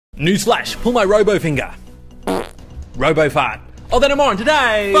Newsflash, pull my robo finger. Robo fart. Oh, then I'm on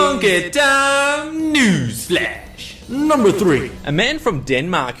today. Funk it down. Newsflash. Number 3. A man from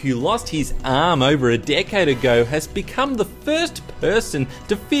Denmark who lost his arm over a decade ago has become the first person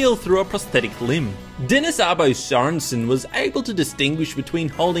to feel through a prosthetic limb. Dennis Arbo Sorensen was able to distinguish between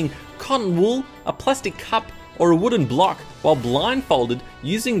holding cotton wool, a plastic cup, or a wooden block while blindfolded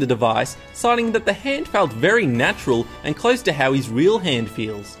using the device, citing that the hand felt very natural and close to how his real hand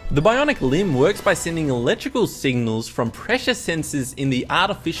feels. The bionic limb works by sending electrical signals from pressure sensors in the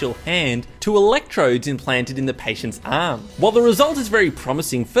artificial hand to electrodes implanted in the patient's arm. While the result is very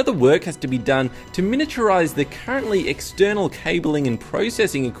promising, further work has to be done to miniaturize the currently external cabling and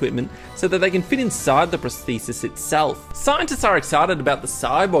processing equipment so that they can fit inside the prosthesis itself. Scientists are excited about the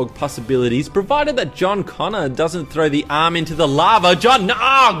cyborg possibilities, provided that John Connor doesn't throw the arm into the lava. John, no,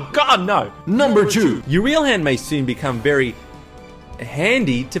 oh God, no. Number 2. Your real hand may soon become very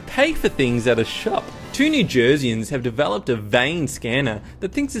handy to pay for things at a shop. 2 New Jerseyans have developed a vein scanner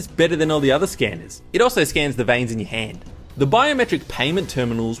that thinks it's better than all the other scanners. It also scans the veins in your hand. The biometric payment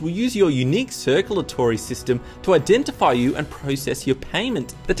terminals will use your unique circulatory system to identify you and process your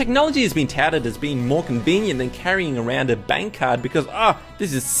payment. The technology has been touted as being more convenient than carrying around a bank card because,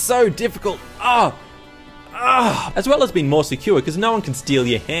 this is so difficult, as well as being more secure because no one can steal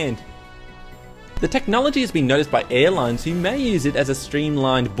your hand. The technology has been noticed by airlines who may use it as a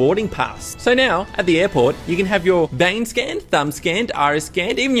streamlined boarding pass. So now, at the airport, you can have your vein scanned, thumb scanned, iris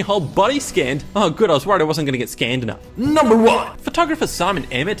scanned, even your whole body scanned. Oh good, I was worried I wasn't going to get scanned enough. Number 1. Photographer Simon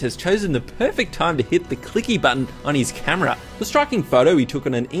Emmett has chosen the perfect time to hit the clicky button on his camera. The striking photo he took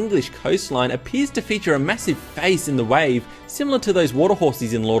on an English coastline appears to feature a massive face in the wave, similar to those water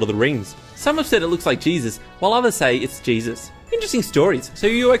horses in Lord of the Rings. Some have said it looks like Jesus, while others say it's Jesus. Interesting stories. So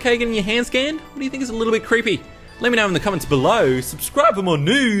are you okay getting your hand scanned? What do you think is a little bit creepy? Let me know in the comments below. Subscribe for more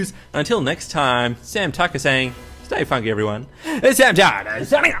news. Until next time, Sam Tucker saying, stay funky everyone. It's Sam Tucker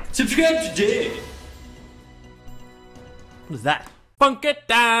signing out. Subscribe today. What is that? Funk it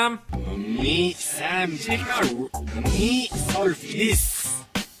down. Me, Sam Tucker. Me, solve this.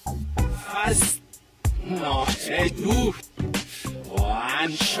 Fast. No, do.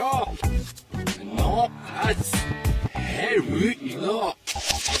 One shot. No, that's. Here we go.